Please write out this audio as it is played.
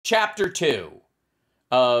chapter 2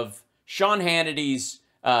 of Sean Hannity's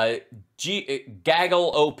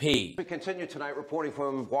Gaggle OP. We continue tonight reporting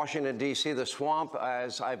from Washington, D.C., the swamp,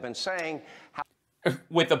 as I've been saying.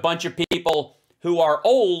 With a bunch of people who are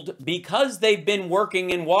old because they've been working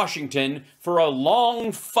in Washington for a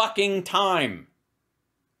long fucking time.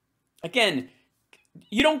 Again,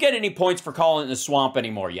 you don't get any points for calling it the swamp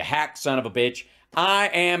anymore, you hack son of a bitch. I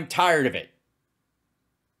am tired of it.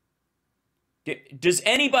 Does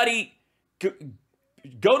anybody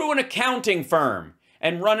go to an accounting firm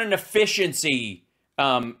and run an efficiency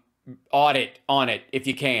audit on it if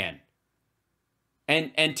you can?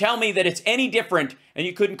 And tell me that it's any different and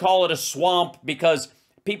you couldn't call it a swamp because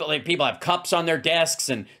people have cups on their desks,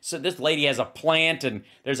 and so this lady has a plant and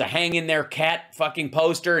there's a hang in there cat fucking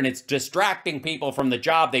poster and it's distracting people from the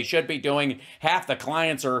job they should be doing. Half the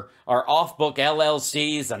clients are off-book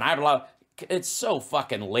LLCs and I don't know. It's so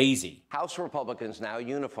fucking lazy. House Republicans now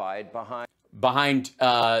unified behind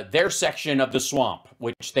their section of the swamp,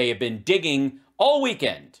 which they have been digging all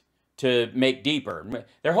weekend to make deeper.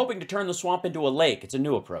 They're hoping to turn the swamp into a lake. It's a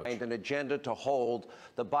new approach. An agenda to hold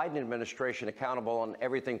the Biden administration accountable on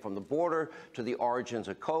everything from the border to the origins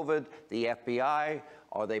of COVID, the FBI.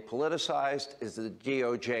 Are they politicized? Is the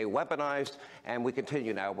DOJ weaponized? And we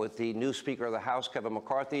continue now with the new Speaker of the House, Kevin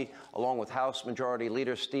McCarthy, along with House Majority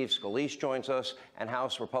Leader Steve Scalise joins us, and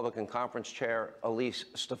House Republican Conference Chair Elise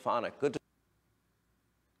Stefanik. Good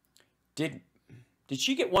to Did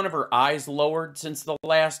she get one of her eyes lowered since the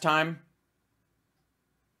last time?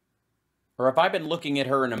 Or have I been looking at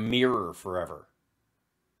her in a mirror forever?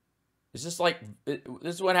 Is this like, this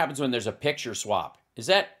is what happens when there's a picture swap. Is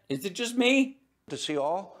it just me? to see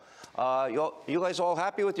all. You guys all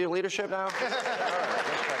happy with your leadership now?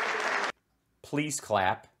 Please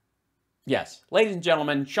clap. Yes, ladies and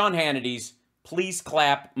gentlemen, Sean Hannity's please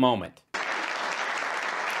clap moment.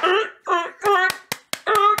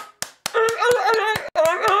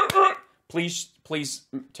 Please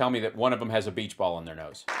tell me that one of them has a beach ball in their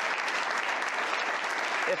nose.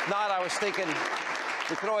 If not, I was thinking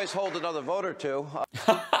we could always hold another vote or two.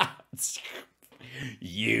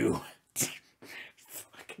 You.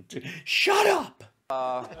 Shut up.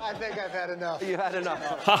 I think I've had enough. You had enough.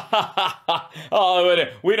 Oh,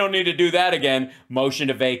 we don't need to do that again. Motion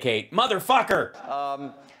to vacate.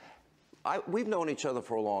 Motherfucker. We've known each other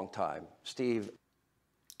for a long time, Steve.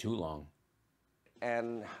 Too long.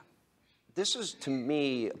 And this is, to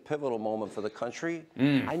me, a pivotal moment for the country.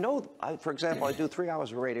 I know, for example, I do 3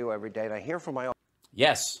 hours of radio every day, and I hear from my own.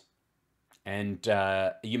 Yes. And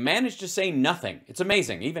you managed to say nothing. It's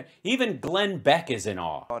amazing. Even Glenn Beck is in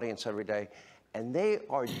awe. Audience every day. And they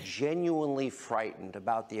are genuinely frightened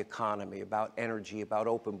about the economy, about energy, about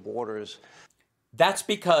open borders. That's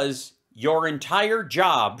because your entire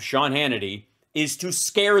job, Sean Hannity, is to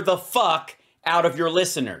scare the fuck out of your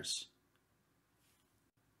listeners.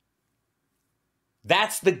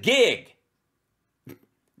 That's the gig.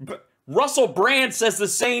 Russell Brand says the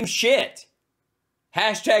same shit.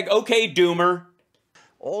 Hashtag okay, Doomer.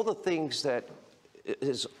 All the things that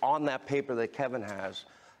is on that paper that Kevin has,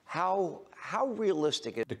 how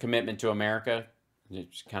realistic is the commitment to America?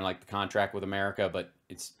 It's kind of like the contract with America, but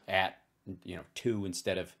it's at, to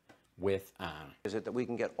instead of with. Is it that we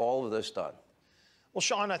can get all of this done? Well,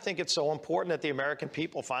 Sean, I think it's so important that the American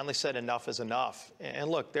people finally said enough is enough. And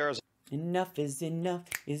look, there's enough is enough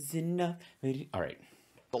is enough. All right.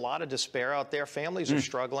 A lot of despair out there. Families are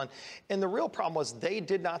struggling. And the real problem was they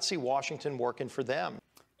did not see Washington working for them.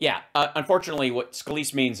 Yeah. Unfortunately, what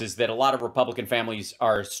Scalise means is that a lot of Republican families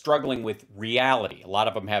are struggling with reality. A lot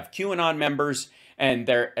of them have QAnon members, and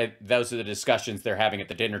those are the discussions they're having at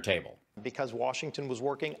the dinner table. Because Washington was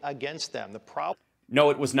working against them. The problem.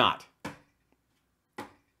 No, it was not.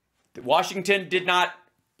 Washington did not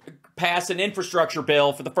pass an infrastructure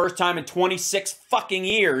bill for the first time in 26 fucking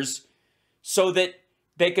years so that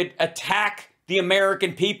they could attack the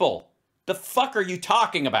American people. The fuck are you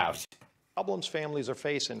talking about? Problems families are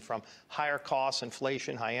facing, from higher costs,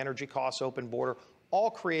 inflation, high energy costs, open border, all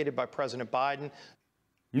created by President Biden.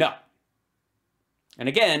 No. And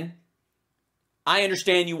again, I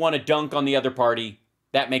understand you want to dunk on the other party.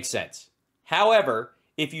 That makes sense. However,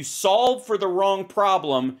 if you solve for the wrong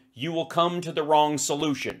problem, you will come to the wrong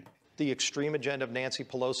solution. The extreme agenda of Nancy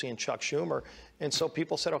Pelosi and Chuck Schumer. And so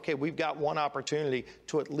people said, okay, we've got one opportunity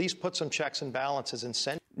to at least put some checks and balances and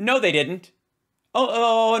send. No, they didn't.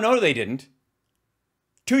 Oh, no, they didn't.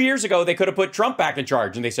 2 years ago, they could have put Trump back in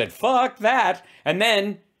charge, and they said, fuck that. And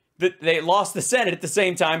then they lost the Senate at the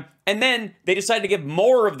same time, and then they decided to give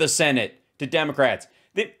more of the Senate to Democrats.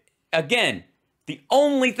 Again, The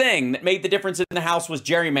only thing that made the difference in the House was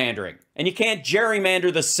gerrymandering. And you can't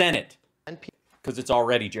gerrymander the Senate. Because it's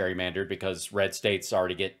already gerrymandered, because red states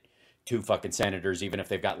already get 2 fucking senators, even if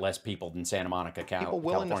they've got less people than Santa Monica, People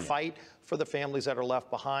willing to fight for the families that are left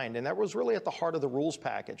behind. And that was really at the heart of the rules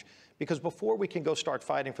package. Because before we can go start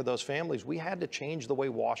fighting for those families, we had to change the way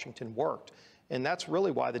Washington worked. And that's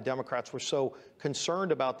really why the Democrats were so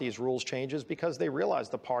concerned about these rules changes, because they realized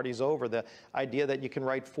the party's over. The idea that you can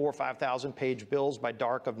write 4,000 or 5,000 page bills by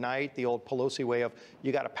dark of night, the old Pelosi way of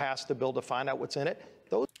you got to pass the bill to find out what's in it.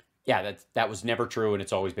 Yeah, that was never true, and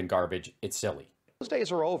it's always been garbage. It's silly. Those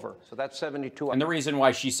days are over. So that's 72 hours. And the reason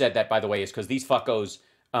why she said that, by the way, is because these fuckos,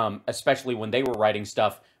 especially when they were writing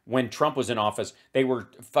stuff when Trump was in office, they were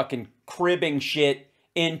fucking cribbing shit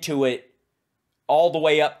into it all the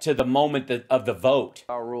way up to the moment of the vote.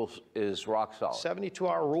 Our rule is rock solid.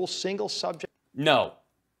 72-hour rule, single subject. No,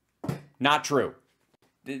 not true.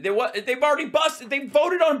 They've already busted. They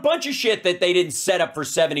voted on a bunch of shit that they didn't set up for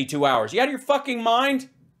 72 hours. You out of your fucking mind?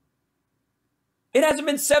 It hasn't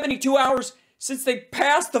been 72 hours since they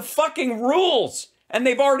passed the fucking rules, and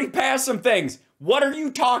they've already passed some things. What are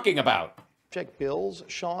you talking about? Bills,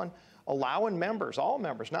 Sean, allowing members, all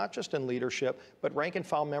members, not just in leadership, but rank and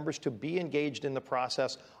file members to be engaged in the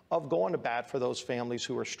process of going to bat for those families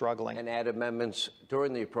who are struggling. And add amendments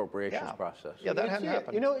during the appropriations process. Yeah, that hadn't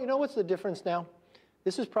happened. You know what's the difference now?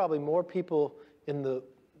 This is probably more people in the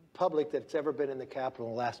public that's ever been in the Capitol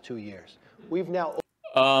in the last 2 years. We've now...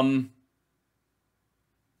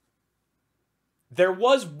 There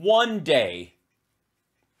was one day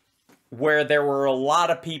where there were a lot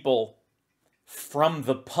of people from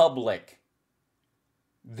the public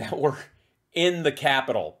that were in the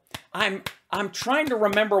Capitol. I'm trying to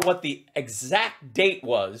remember what the exact date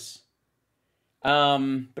was,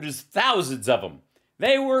 but there's thousands of them.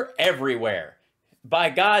 They were everywhere. By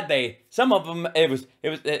God, some of them,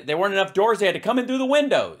 there weren't enough doors. They had to come in through the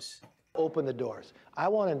windows. Open the doors. I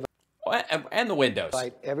want to invite... And the windows.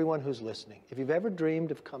 Invite everyone who's listening. If you've ever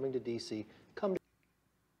dreamed of coming to D.C., come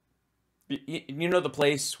to... You know the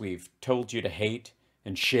place we've told you to hate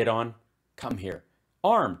and shit on? Come here.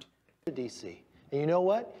 Armed. To D.C. And you know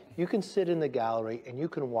what? You can sit in the gallery and you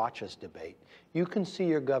can watch us debate. You can see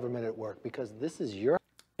your government at work, because this is your...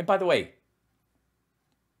 And by the way,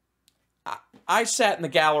 I sat in the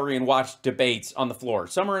gallery and watched debates on the floor.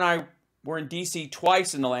 Summer and I were in D.C.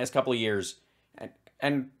 twice in the last couple of years.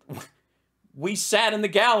 And we sat in the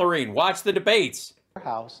gallery and watched the debates.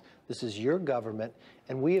 House. This is your government,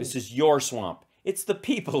 and This is your swamp. It's the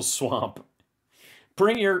people's swamp.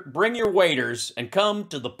 Bring your waiters and come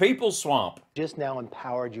to the people's swamp. Just now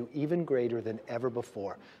empowered you even greater than ever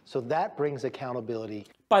before. So that brings accountability.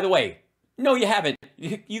 By the way, no, you haven't.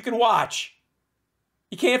 You can watch.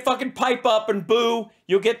 You can't fucking pipe up and boo.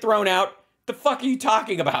 You'll get thrown out. The fuck are you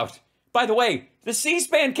talking about? By the way, the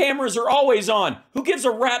C-SPAN cameras are always on. Who gives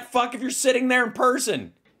a rat fuck if you're sitting there in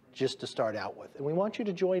person? Just to start out with. And we want you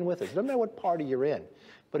to join with us. It doesn't matter what party you're in.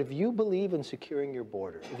 But if you believe in securing your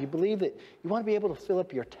border, if you believe that you want to be able to fill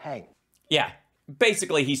up your tank. Yeah,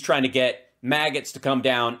 basically he's trying to get maggots to come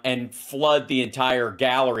down and flood the entire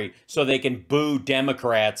gallery so they can boo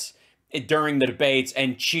Democrats during the debates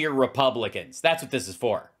and cheer Republicans. That's what this is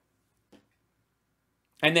for.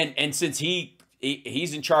 And since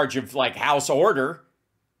he's in charge of, like, House order,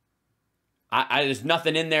 there's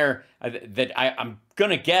nothing in there that I'm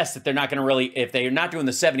going to guess that they're not going to really, if they're not doing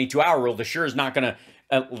the 72-hour rule, the sure is not going to,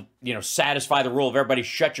 satisfy the rule of everybody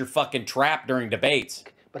shut your fucking trap during debates.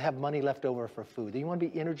 But have money left over for food. You want to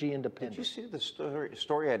be energy independent. Did you see the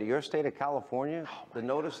story out of your state of California? The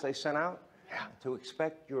notice they sent out? Yeah. To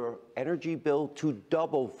expect your energy bill to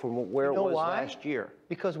double from where it was last year.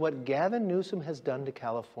 Because what Gavin Newsom has done to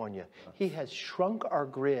California, he has shrunk our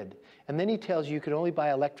grid. And then he tells you can only buy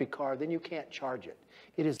an electric car, then you can't charge it.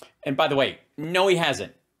 It is. And by the way, no, he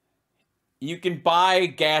hasn't. You can buy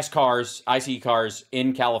gas cars, ICE cars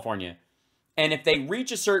in California. And if they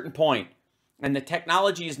reach a certain point and the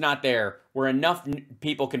technology is not there where enough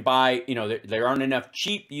people can buy, there aren't enough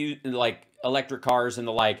cheap, like, electric cars and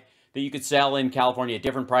the like, that you could sell in California at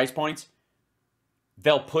different price points,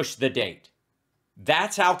 they'll push the date.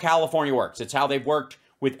 That's how California works. It's how they've worked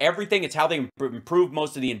with everything. It's how they improved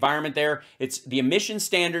most of the environment there. It's the emission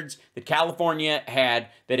standards that California had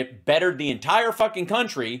that it bettered the entire fucking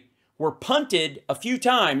country were punted a few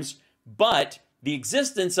times, but the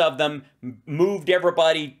existence of them moved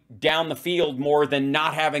everybody down the field more than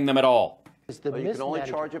not having them at all. You can only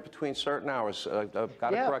charge it between certain hours. I've got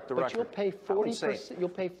to correct the record. But you'll pay 40%. You'll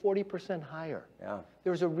pay 40% higher. Yeah.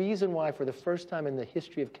 There's a reason why, for the first time in the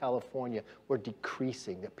history of California, we're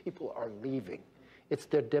decreasing. That people are leaving. It's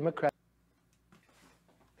the Democrat.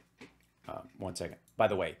 1 second. By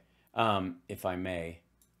the way, if I may,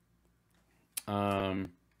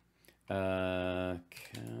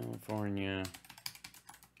 California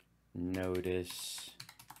notice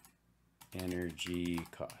energy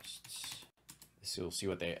costs. So we'll see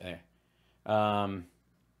what they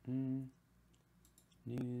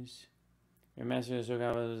news.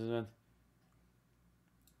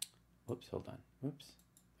 Whoops, hold on. Whoops.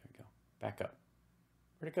 There we go. Back up.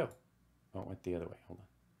 Where'd it go? Oh, it went the other way. Hold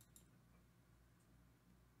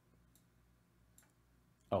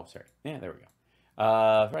on. Oh, sorry. Yeah, there we go.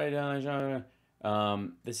 Friday,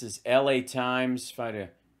 this is LA Times. Friday.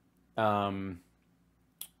 When's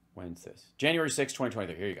this? January 6,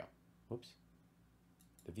 2023. Here you go. Whoops.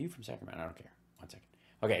 The view from Sacramento. I don't care. 1 second.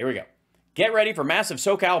 Okay, here we go. Get ready for massive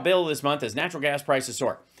SoCal bill this month as natural gas prices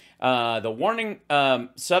soar. The warning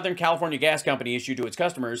Southern California Gas Company issued to its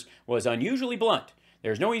customers was unusually blunt.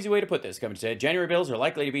 There's no easy way to put this, the company said. January bills are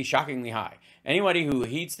likely to be shockingly high. Anybody who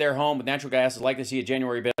heats their home with natural gas is likely to see a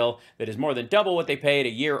January bill that is more than double what they paid a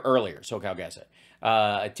year earlier, SoCal Gas said.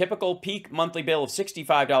 A typical peak monthly bill of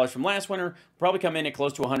 $65 from last winter will probably come in at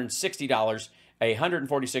close to $160, a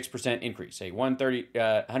 146% increase. A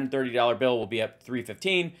 $130 bill will be up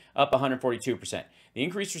 $315, up 142%. The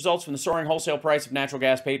increase results from the soaring wholesale price of natural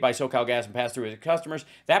gas paid by SoCal Gas and passed through to customers.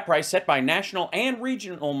 That price, set by national and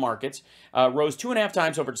regional markets, rose 2.5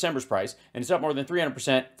 times over December's price, and it's up more than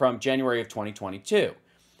 300% from January of 2022.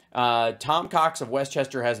 Tom Cox of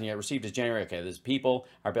Westchester hasn't yet received his January. Okay, this is people.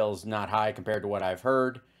 Our bill is not high compared to what I've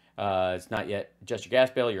heard. It's not yet just your gas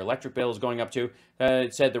bill. Your electric bill is going up too.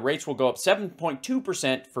 It said the rates will go up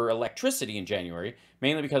 7.2% for electricity in January,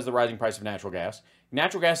 mainly because of the rising price of natural gas.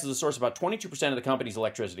 Natural gas is the source of about 22% of the company's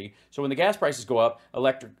electricity. So when the gas prices go up,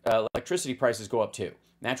 electricity prices go up too.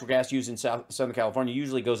 Natural gas used in Southern California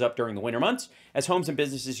usually goes up during the winter months as homes and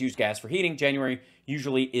businesses use gas for heating. January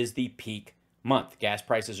usually is the peak month. Gas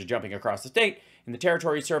prices are jumping across the state. In the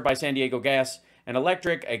territory served by San Diego Gas and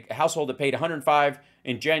Electric, a household that paid $105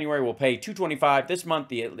 in January will pay $225 this month,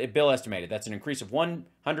 the bill estimated. That's an increase of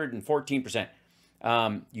 114%.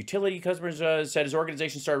 Utility customers said his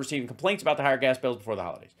organization started receiving complaints about the higher gas bills before the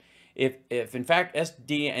holidays. If in fact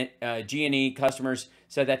SDG&E customers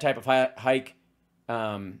said that type of hike,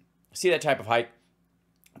 see that type of hike,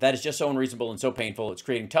 that is just so unreasonable and so painful. It's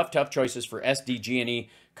creating tough choices for SDG&E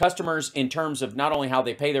customers in terms of not only how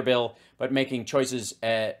they pay their bill, but making choices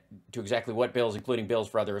to exactly what bills, including bills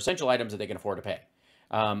for other essential items that they can afford to pay.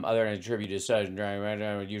 Other than a tribute to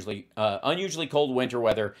unusually cold winter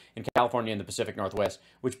weather in California and the Pacific Northwest,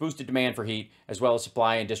 which boosted demand for heat, as well as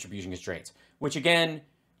supply and distribution constraints. Which again,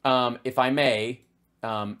 if I may,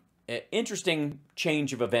 interesting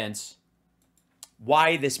change of events,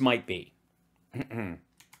 why this might be. Again,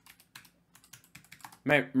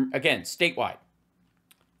 statewide.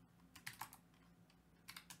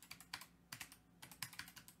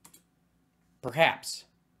 Perhaps.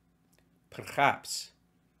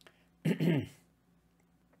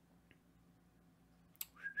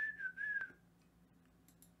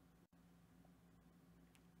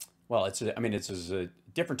 Well, it's a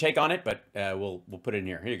different take on it, but we'll put it in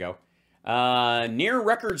here. Here you go. Near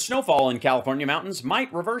record snowfall in California mountains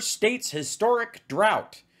might reverse state's historic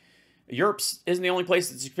drought. Europe isn't the only place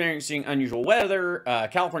that's experiencing unusual weather.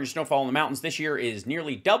 California snowfall in the mountains this year is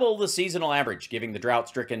nearly double the seasonal average, giving the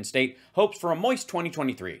drought-stricken state hopes for a moist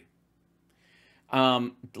 2023.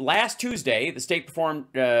 Last Tuesday, the state performed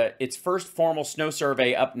its first formal snow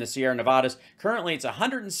survey up in the Sierra Nevadas. Currently, it's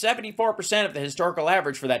 174% of the historical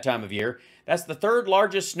average for that time of year. That's the third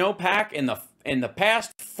largest snowpack in the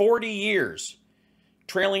past 40 years,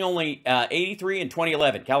 trailing only 83 in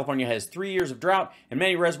 2011. California has 3 years of drought, and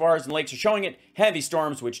many reservoirs and lakes are showing it. Heavy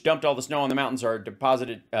storms, which dumped all the snow on the mountains, are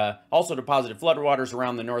also deposited floodwaters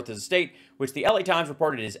around the north of the state, which the LA Times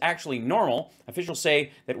reported is actually normal. Officials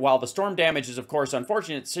say that while the storm damage is, of course,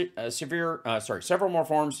 unfortunate, several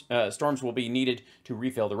more storms will be needed to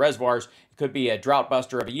refill the reservoirs. It could be a drought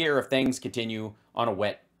buster of a year if things continue on a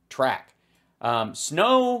wet track.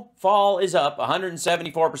 Snowfall is up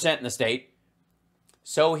 174% in the state.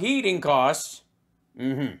 So heating costs,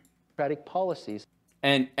 policies,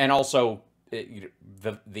 and also the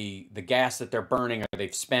gas that they're burning or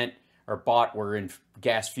they've spent or bought were in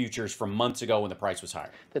gas futures from months ago when the price was higher.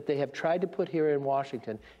 That they have tried to put here in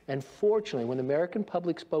Washington, and fortunately, when the American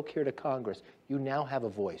public spoke here to Congress, you now have a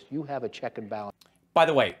voice. You have a check and balance. By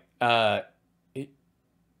the way,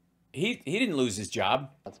 he didn't lose his job,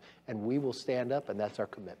 and we will stand up, and that's our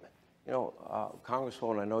commitment. You know,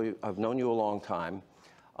 Congresswoman, I've known you a long time.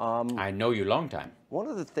 I know you a long time. One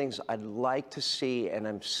of the things I'd like to see, and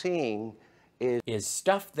I'm seeing, is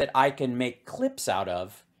stuff that I can make clips out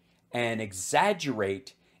of and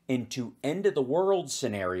exaggerate into end-of-the-world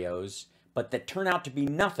scenarios, but that turn out to be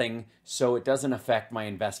nothing, so it doesn't affect my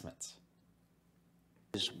investments.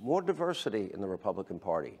 There's more diversity in the Republican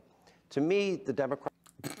Party. To me, the Democratic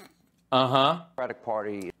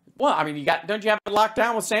Party. Well, I mean, don't you have it locked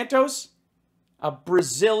down with Santos? A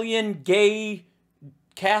Brazilian gay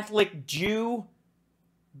Catholic Jew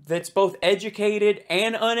that's both educated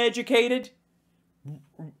and uneducated,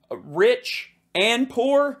 rich and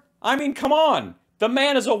poor. I mean, come on. The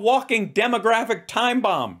man is a walking demographic time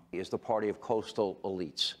bomb. Is the party of coastal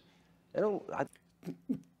elites.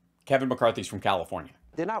 Kevin McCarthy's from California.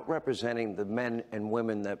 They're not representing the men and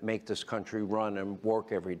women that make this country run and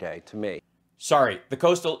work every day, to me. Sorry,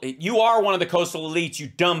 you are one of the coastal elites, you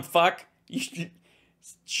dumb fuck.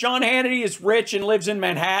 Sean Hannity is rich and lives in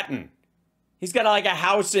Manhattan. He's got like a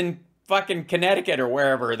house in fucking Connecticut or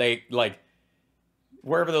wherever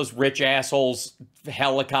wherever those rich assholes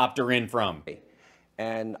helicopter in from.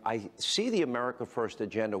 And I see the America First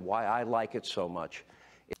agenda, why I like it so much.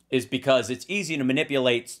 Is because it's easy to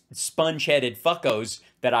manipulate sponge-headed fuckos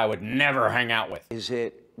that I would never hang out with.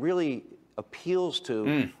 It really appeals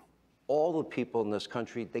to all the people in this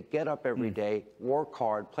country that get up every day, work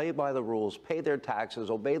hard, play by the rules, pay their taxes,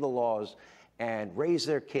 obey the laws, and raise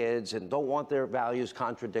their kids and don't want their values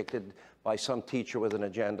contradicted by some teacher with an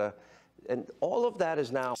agenda. And all of that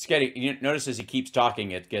is now... You notice as he keeps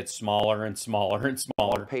talking, it gets smaller and smaller and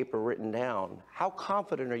smaller. Paper written down. How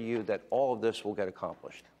confident are you that all of this will get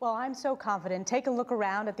accomplished? Well, I'm so confident. Take a look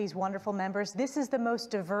around at these wonderful members. This is the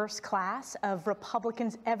most diverse class of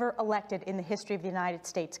Republicans ever elected in the history of the United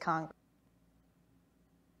States Congress.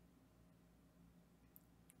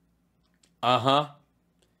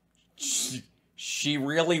 She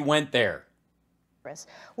really went there.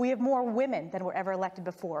 We have more women than were ever elected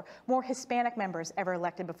before, more Hispanic members ever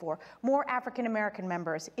elected before, more African-American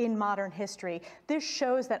members in modern history. This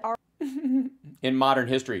shows that our... In modern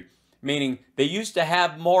history, meaning they used to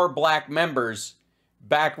have more black members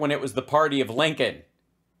back when it was the party of Lincoln.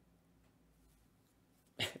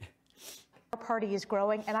 Our party is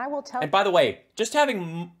growing, and I will tell you... And by the way, just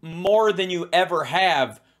having more than you ever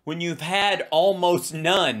have when you've had almost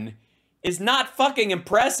none is not fucking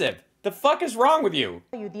impressive. The fuck is wrong with you?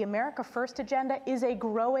 The America First agenda is a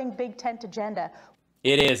growing big tent agenda.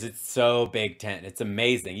 It is. It's so big tent. It's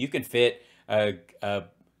amazing. You can fit a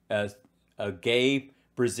gay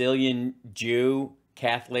Brazilian Jew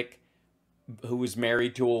Catholic who was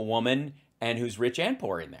married to a woman and who's rich and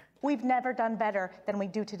poor in there. We've never done better than we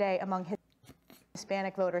do today among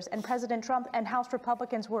Hispanic voters, and President Trump and House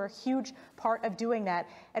Republicans were a huge part of doing that.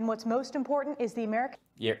 And what's most important is the American...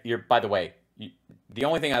 By the way, the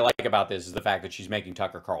only thing I like about this is the fact that she's making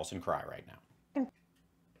Tucker Carlson cry right now.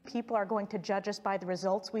 People are going to judge us by the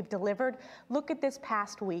results we've delivered. Look at this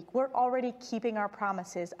past week. We're already keeping our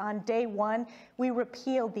promises. On day one, we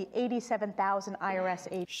repealed the 87,000 IRS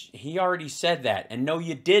agents. He already said that, and no,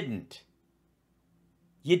 you didn't.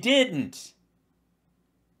 You didn't.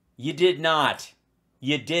 You did not.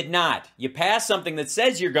 You did not. You passed something that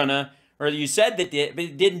says you're gonna, or you said that did,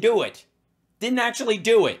 but didn't do it. Didn't actually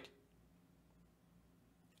do it.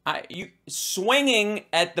 Swinging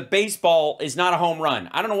at the baseball is not a home run.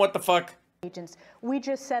 I don't know what the fuck. Agents. We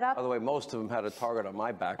just set up... By the way, most of them had a target on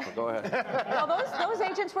my back, but go ahead. Well, those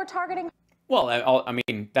agents were targeting... Well, I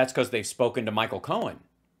mean, that's because they've spoken to Michael Cohen.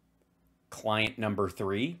 Client number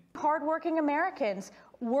 3. Hardworking Americans,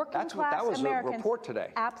 working class that was Americans. A report today.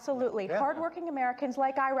 Absolutely. Yeah. Hardworking Americans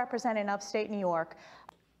like I represent in upstate New York.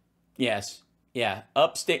 Yes. Yeah.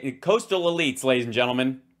 Upstate, coastal elites, ladies and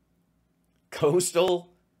gentlemen. Coastal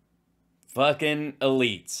fucking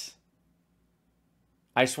elites.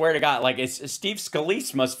 I swear to God, like, Steve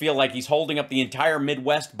Scalise must feel like he's holding up the entire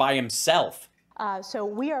Midwest by himself. So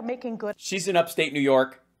we are making good... She's in upstate New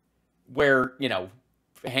York, where, you know,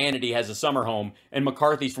 Hannity has a summer home, and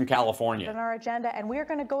McCarthy's from California. On our agenda, and we are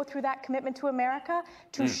going to go through that commitment to America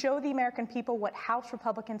to show the American people what House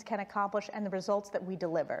Republicans can accomplish and the results that we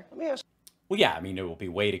deliver. Well, yeah, I mean, it will be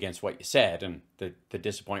weighed against what you said, and the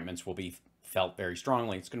disappointments will be felt very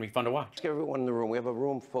strongly. It's going to be fun to watch. Ask everyone in the room. We have a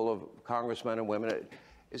room full of congressmen and women.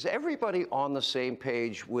 Is everybody on the same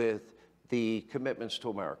page with the commitments to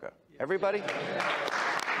America? Everybody?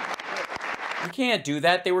 You can't do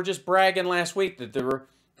that. They were just bragging last week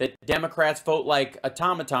that Democrats vote like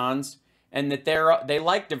automatons and that they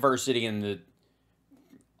like diversity in the...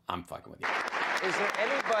 I'm fucking with you. Is there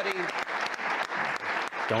anybody...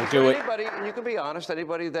 Don't do it. Anybody, and you can be honest,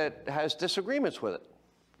 anybody that has disagreements with it?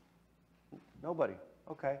 Nobody.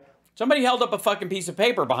 Okay. Somebody held up a fucking piece of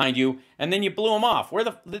paper behind you, and then you blew him off. Where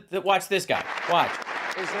the watch this guy. Watch.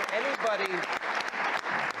 Is there anybody...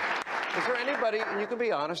 Is there anybody, and you can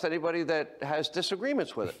be honest, anybody that has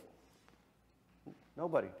disagreements with it?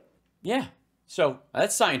 Nobody. Yeah. So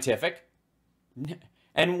that's scientific.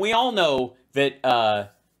 And we all know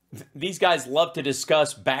that these guys love to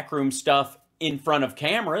discuss backroom stuff in front of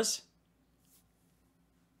cameras.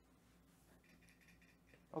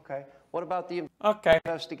 Okay. What about the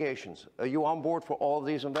investigations? Are you on board for all of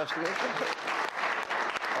these investigations?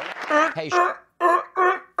 Hey,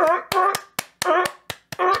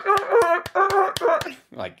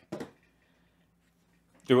 like,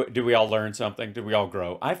 do we all learn something? Do we all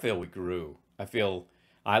grow? I feel we grew. I feel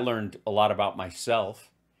I learned a lot about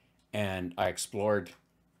myself, and I explored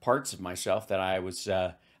parts of myself that I was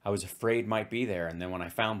afraid might be there. And then when I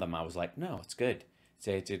found them, I was like, no, it's good.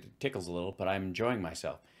 It tickles a little, but I'm enjoying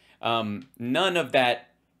myself. None of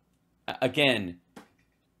that, again,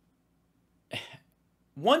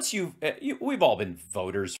 once we've all been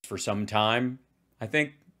voters for some time, I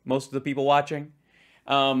think, most of the people watching.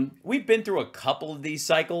 We've been through a couple of these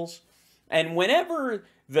cycles, and whenever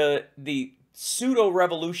the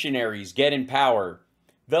pseudo-revolutionaries get in power,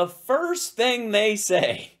 the first thing they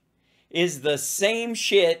say is the same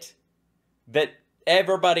shit that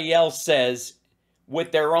everybody else says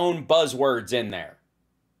with their own buzzwords in there.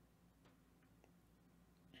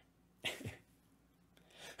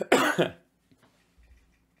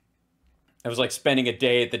 It was like spending a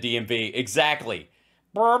day at the DMV. Exactly.